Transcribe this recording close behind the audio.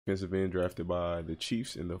Defensive end drafted by the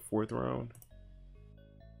Chiefs in the 4th round.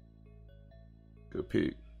 Good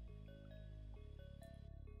pick.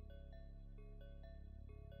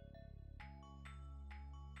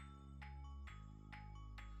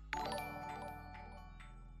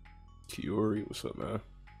 Kiori, what's up, man?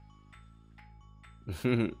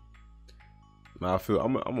 Nah, I feel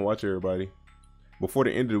I'm gonna watch everybody before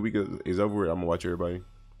the end of the week is over. I'm gonna watch everybody.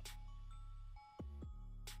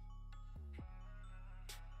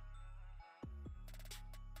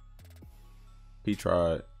 He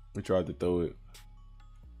tried to throw it.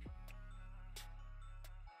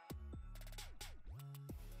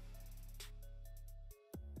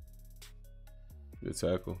 Good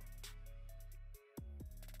tackle.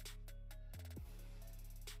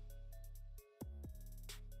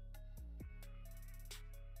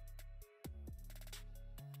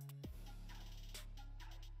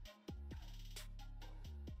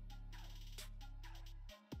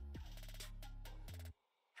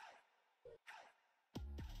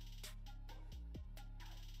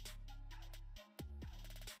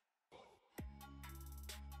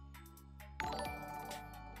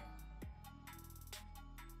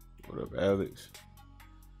 What up, Alex?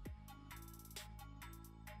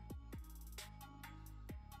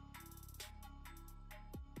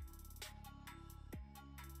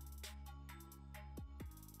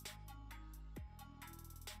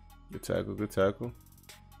 Good tackle, good tackle.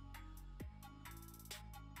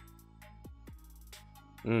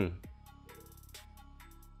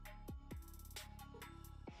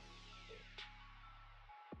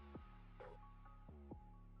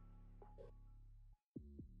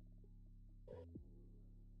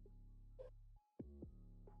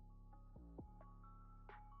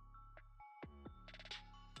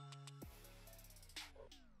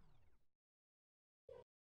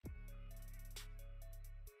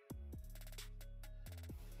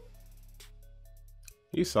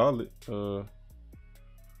 He's solid. For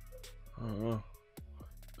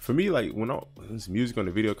me, like when there's music on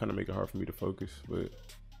the video, kind of make it hard for me to focus, but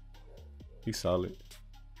he's solid.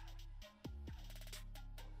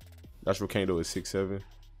 That's where Kaindoh is 6'7".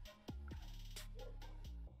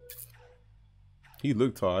 He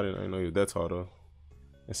looked tall. I didn't know he was that tall though.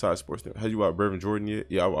 Inside Sports. Have you watched Brevin Jordan yet?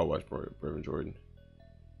 Yeah, I watched Brevin Jordan.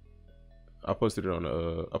 I posted it on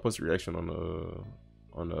I posted a reaction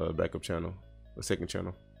on the backup channel, the 2nd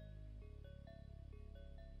channel.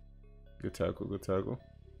 Good tackle, good tackle.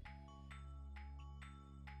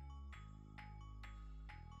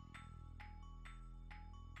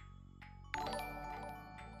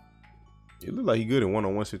 It looked like he good in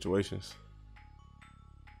one-on-one situations.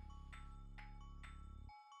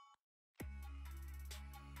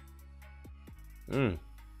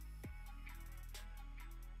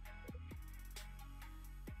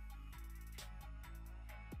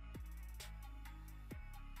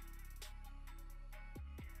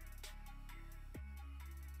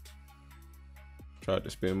 Tried to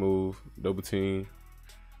spin move, double team.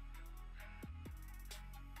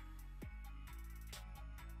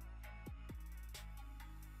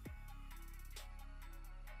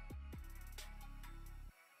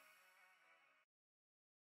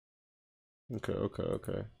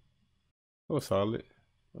 Okay. That was solid.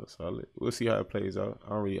 That was solid. We'll see how it plays out. I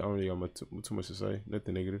don't really got too much to say.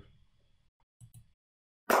 Nothing negative.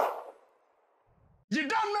 You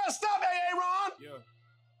done messed up, Aaron. Yeah.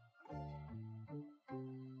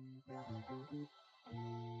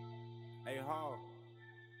 Hey, Hall.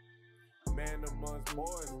 Man amongst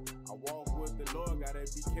boys, I walk with the Lord. Gotta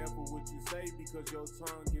be careful what you say because your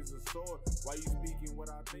tongue is a sword. Why you speaking what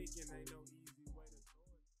I think and ain't no